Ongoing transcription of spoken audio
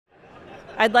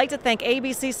I'd like to thank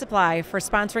ABC Supply for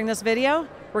sponsoring this video,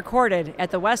 recorded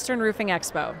at the Western Roofing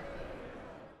Expo.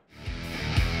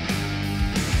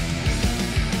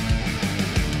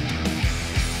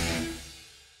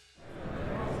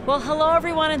 Well, hello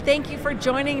everyone, and thank you for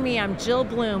joining me. I'm Jill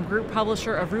Bloom, Group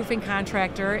Publisher of Roofing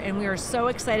Contractor, and we are so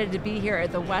excited to be here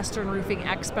at the Western Roofing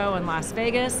Expo in Las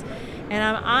Vegas. And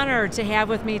I'm honored to have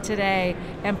with me today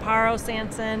Amparo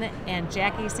Sanson and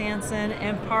Jackie Sanson.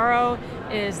 Amparo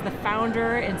is the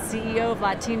founder and CEO of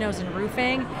Latinos in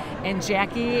Roofing, and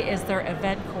Jackie is their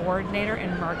event coordinator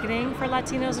and marketing for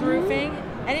Latinos in Roofing.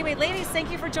 Anyway, ladies,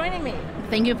 thank you for joining me.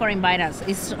 Thank you for inviting us.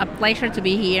 It's a pleasure to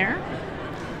be here.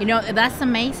 You know, that's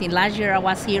amazing. Last year I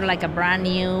was here like a brand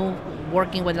new,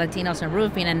 working with Latinos in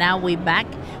Roofing, and now we're back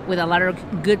with a lot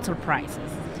of good surprises.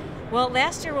 Well,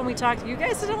 last year when we talked, you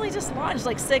guys had only just launched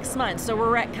like 6 months, so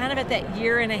we're kind of at that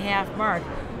 1.5-year mark.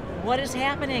 What is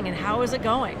happening and how is it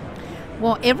going?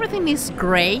 Well, everything is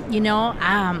great. You know,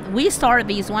 we started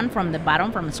this one from the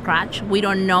bottom, from scratch. We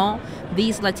don't know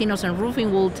these Latinos in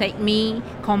Roofing will take me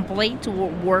complete to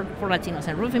work for Latinos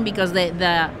in Roofing because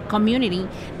the community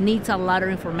needs a lot of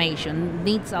information,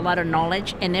 needs a lot of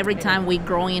knowledge, and every time we're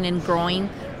growing and growing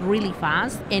really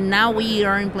fast. And now we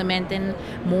are implementing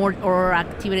more or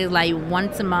activities like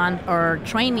once a month or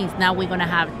trainings. Now we're going to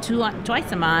have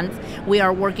twice a month. We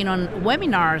are working on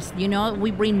webinars. You know,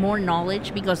 we bring more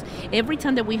knowledge because every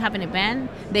time that we have an event,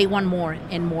 they want more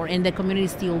and more, and the community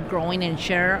is still growing and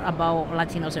share about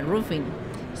Latinos in Roofing.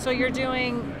 So you're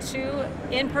doing 2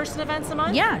 in-person events a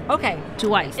month? Yeah. Okay.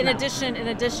 Twice. In addition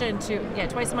to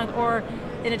twice a month, or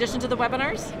in addition to the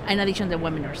webinars? In addition to the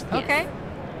webinars. Yes. Okay.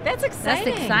 That's exciting.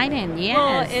 That's exciting, yes.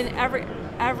 Well, and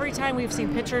every time we've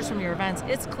seen pictures from your events,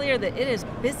 it's clear that it is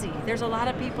busy. There's a lot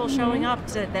of people showing up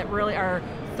that really are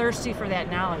thirsty for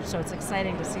that knowledge, so it's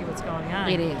exciting to see what's going on.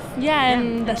 It is. Yeah,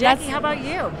 and Jackie, how about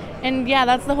you? And yeah,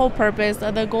 that's the whole purpose.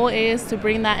 The goal is to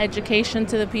bring that education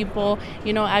to the people,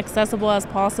 you know, accessible as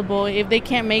possible. If they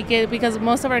can't make it, because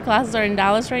most of our classes are in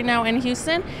Dallas right now and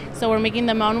Houston, so we're making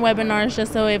them on webinars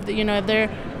just so if they're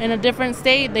in a different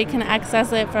state, they can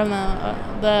access it from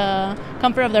the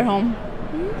comfort of their home.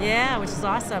 Yeah, which is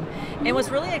awesome. And what's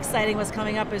really exciting what's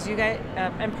coming up is you guys,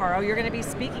 Amparo, you're going to be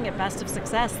speaking at Best of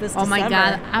Success this December. Oh my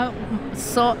God, I'm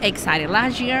so excited.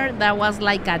 Last year, that was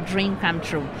like a dream come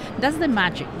true. That's the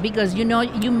magic, because you know,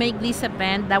 you make this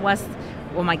event, that was,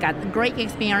 oh my God, great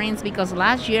experience, because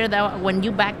last year, when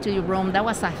you back to your room, that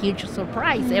was a huge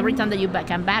surprise every time that you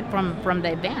come back from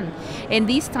the event. And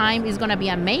this time is going to be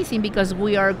amazing because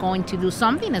we are going to do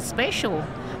something special.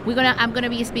 I'm gonna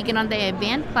be speaking on the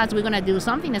event, plus we're gonna do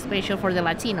something special for the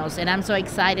Latinos, and I'm so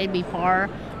excited to be part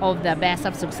of the Best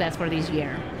of Success for this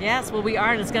year. Yes, well we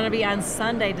are, and it's gonna be on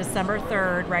Sunday, December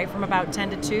 3rd, right, from about 10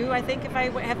 to 2, I think, if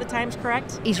I have the times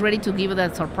correct. He's ready to give you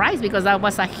that surprise because that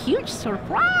was a huge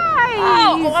surprise.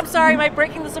 Oh, I'm sorry, am I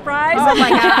breaking the surprise? Oh my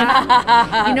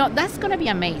God. You know, that's gonna be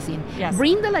amazing. Yes.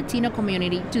 Bring the Latino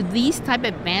community to this type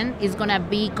of event is gonna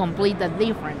be completely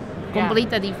different.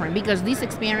 Completely different, because this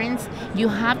experience, you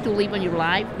have to live in your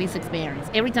life this experience.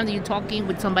 Every time that you're talking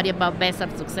with somebody about Best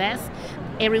of Success,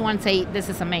 everyone say this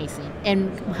is amazing.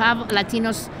 And have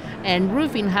Latinos and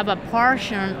Roofing have a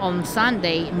portion on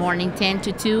Sunday morning 10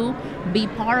 to 2, be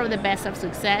part of the Best of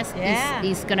Success. Yeah.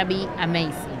 It's gonna be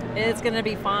amazing. It's going to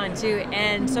be fun, too.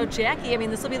 And so, Jackie, I mean,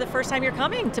 this will be the first time you're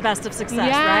coming to Best of Success,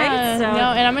 yeah, right? So,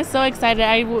 no, and I'm so excited.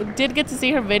 I did get to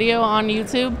see her video on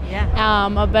YouTube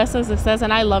of Best of Success,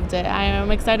 and I loved it. I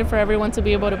am excited for everyone to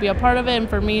be able to be a part of it, and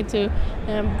for me to,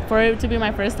 for it to be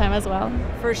my first time as well.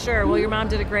 For sure. Well, your mom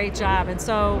did a great job. And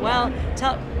so, well,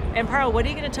 Amparo, what are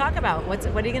you going to talk about? What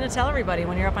are you going to tell everybody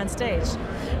when you're up on stage?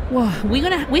 Well, we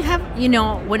have, you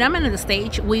know, when I'm on the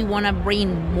stage, we want to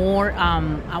bring more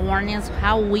awareness,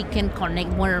 how we can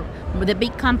connect more with the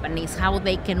big companies, how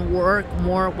they can work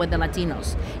more with the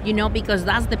Latinos, you know, because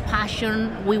that's the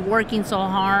passion. We're working so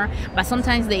hard, but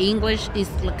sometimes the English is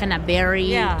kind of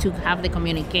barrier to have the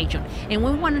communication. And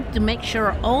we wanted to make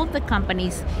sure all the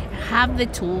companies have the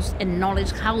tools and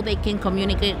knowledge how they can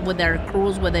communicate with their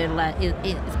crews, with their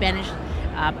Spanish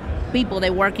people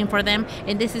that working for them,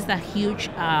 and this is a huge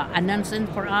announcement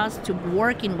for us to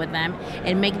working with them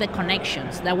and make the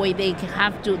connections. That way they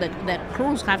have to, the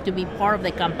crews have to be part of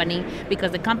the company,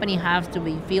 because the company has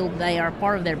to feel they are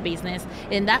part of their business,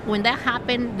 and that when that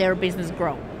happens, their business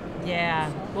grow.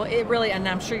 Yeah, well, it really, and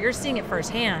I'm sure you're seeing it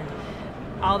firsthand.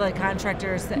 All the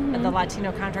contractors, the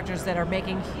Latino contractors that are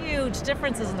making huge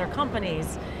differences in their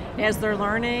companies as they're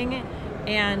learning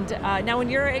And now when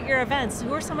you're at your events,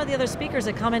 who are some of the other speakers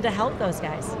that come in to help those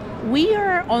guys? We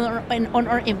are on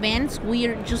our events. We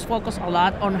are just focus a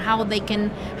lot on how they can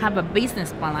have a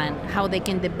business plan, how they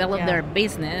can develop their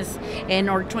business, and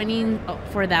our training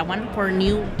for that one for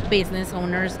new business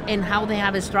owners, and how they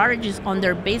have strategies on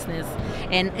their business,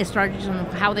 and strategies on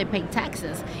how they pay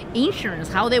taxes, insurance,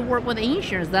 how they work with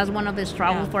insurance. That's one of the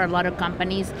struggles for a lot of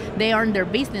companies. They are in their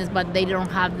business, but they don't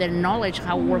have the knowledge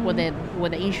how to work with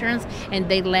the insurance, and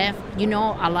they left a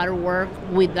lot of work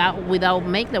without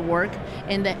make the work,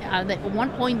 and at one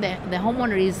point the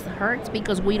homeowner is hurt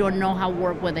because we don't know how to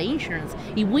work with the insurance.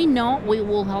 If we know, we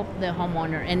will help the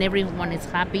homeowner, and everyone is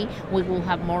happy. We will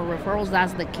have more referrals.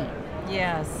 That's the key.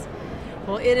 Yes.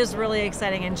 Well, it is really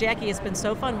exciting, and Jackie, it's been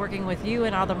so fun working with you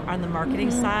and on the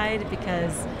marketing side,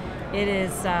 because it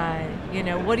is,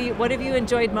 what have you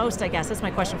enjoyed most, I guess? That's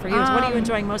my question for you. Is what are you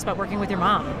enjoying most about working with your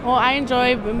mom? Well, I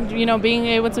enjoy, being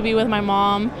able to be with my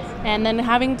mom, and then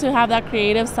having to have that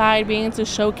creative side, being able to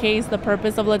showcase the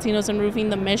purpose of Latinos in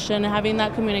Roofing, the mission, having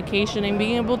that communication, and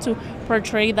being able to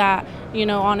portray that,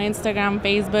 on Instagram,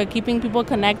 Facebook, keeping people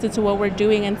connected to what we're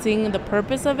doing and seeing the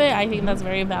purpose of it. I think that's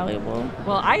very valuable.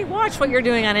 Well, I watch what you're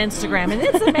doing on Instagram, and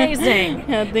it's amazing.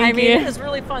 Thank you. It is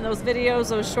really fun. Those videos,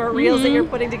 those short reels that you're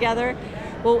putting together.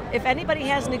 Well, if anybody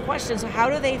has any questions, how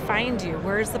do they find you?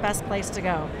 Where's the best place to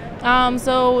go?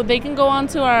 So they can go on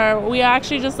to we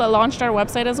actually just launched our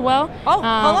website as well. Oh,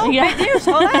 hello, yeah. big news.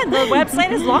 Hold on, the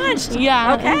website is launched.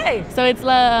 Yeah. Okay. So it's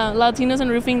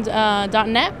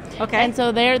latinosinroofing.net. Okay. And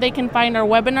so there they can find our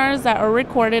webinars that are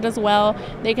recorded as well.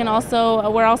 They can also,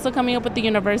 we're also coming up with the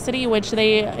university, which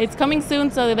it's coming soon,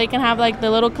 so they can have like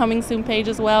the little coming soon page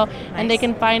as well. Nice. And they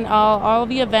can find all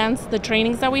the events, the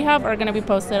trainings that we have are going to be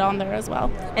posted on there as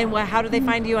well. And how do they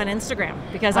find you on Instagram?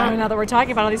 Because I don't know that we're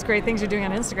talking about all these great things you're doing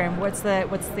on Instagram. What's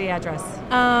the address?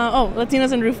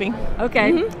 Latinos in Roofing.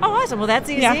 Okay. Oh, awesome. Well, that's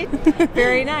easy. Yeah.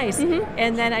 Very nice.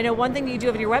 And then I know one thing you do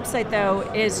on your website, though,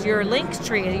 is your link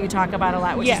tree that you talk about a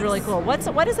lot, which is really cool.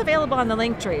 What is available on the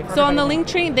link tree? So on the link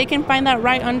tree, they can find that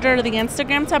right under the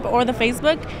Instagram tab or the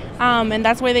Facebook, and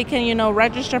that's where they can,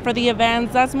 register for the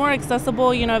events. That's more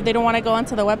accessible, if they don't want to go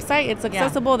onto the website. It's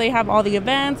accessible. Yeah. They have all the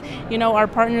events, our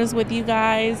partners with you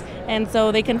guys, and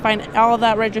so they can find all of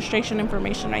that registration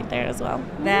information right there as well.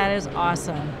 That is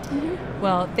awesome.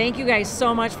 Well, thank you guys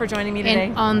so much for joining me today.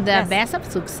 And on the Best of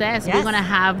Success, we're going to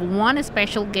have one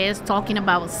special guest talking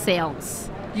about sales.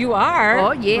 You are?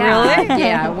 Oh, yeah. Really?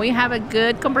 Yeah, we have a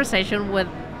good conversation with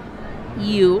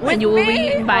you, and you will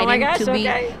be invited to be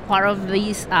part of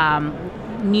this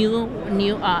new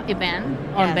event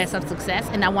on Best of Success.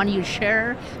 And I want you to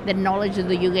share the knowledge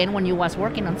that you gained when you was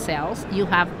working on sales. You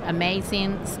have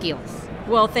amazing skills.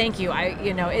 Well, thank you.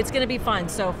 It's going to be fun.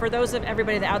 So for those of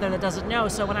everybody out there that doesn't know,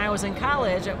 so when I was in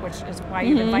college, which is why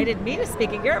you've invited me to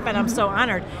speak at your event, I'm so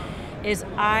honored, is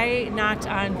I knocked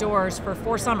on doors for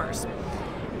 4 summers,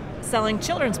 selling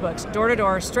children's books, door to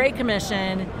door, straight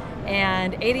commission,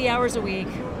 and 80 hours a week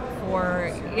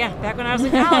for, back when I was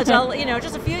in college,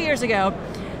 just a few years ago.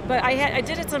 But I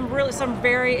did some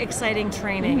very exciting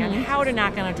training on how to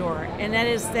knock on a door, and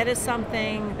that is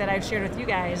something that I've shared with you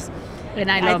guys. And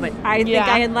I love it. I think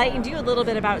I enlightened you a little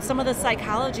bit about some of the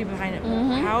psychology behind it.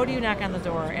 How do you knock on the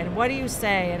door, and what do you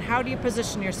say, and how do you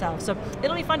position yourself? So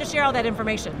it'll be fun to share all that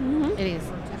information. It is.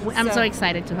 I'm so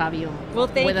excited to have you. Well,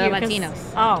 thank with you. the Latinos.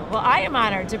 Oh, well, I am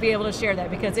honored to be able to share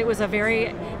that, because it was a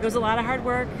lot of hard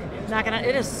work.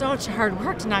 It is such hard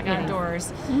work to knock on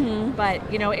doors, but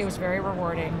it was very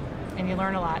rewarding, and you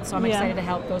learn a lot. So I'm excited to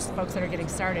help those folks that are getting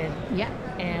started. Yeah,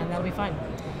 and that'll be fun.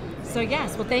 So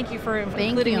yes, well, thank you for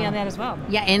including me on that as well.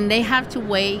 Yeah, and they have to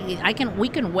wait. We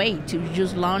can wait to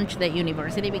just launch the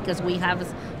university, because we have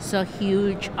so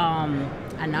huge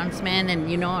announcement,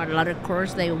 and a lot of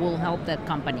course they will help the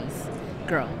companies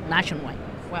grow nationwide.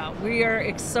 Well, we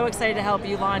are so excited to help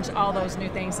you launch all those new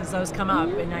things as those come up,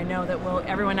 and I know that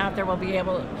everyone out there will be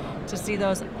able to see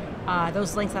those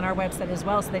links on our website as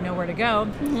well, so they know where to go.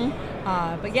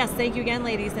 But yes, thank you again,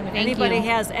 ladies. And if anybody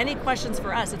has any questions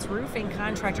for us, it's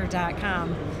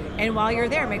roofingcontractor.com. And while you're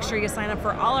there, make sure you sign up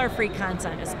for all our free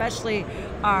content, especially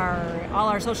all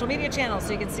our social media channels,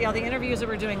 so you can see all the interviews that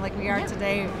we're doing, like we are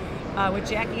today with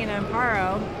Jackie and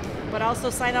Amparo. But also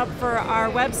sign up for our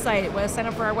website, sign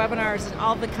up for our webinars, and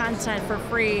all the content for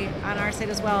free on our site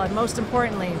as well. And most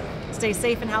importantly, stay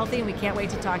safe and healthy, and we can't wait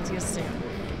to talk to you soon.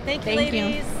 Thank you,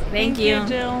 ladies. Thank you,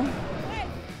 Jill.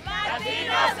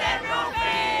 Latinos en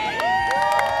Roofing!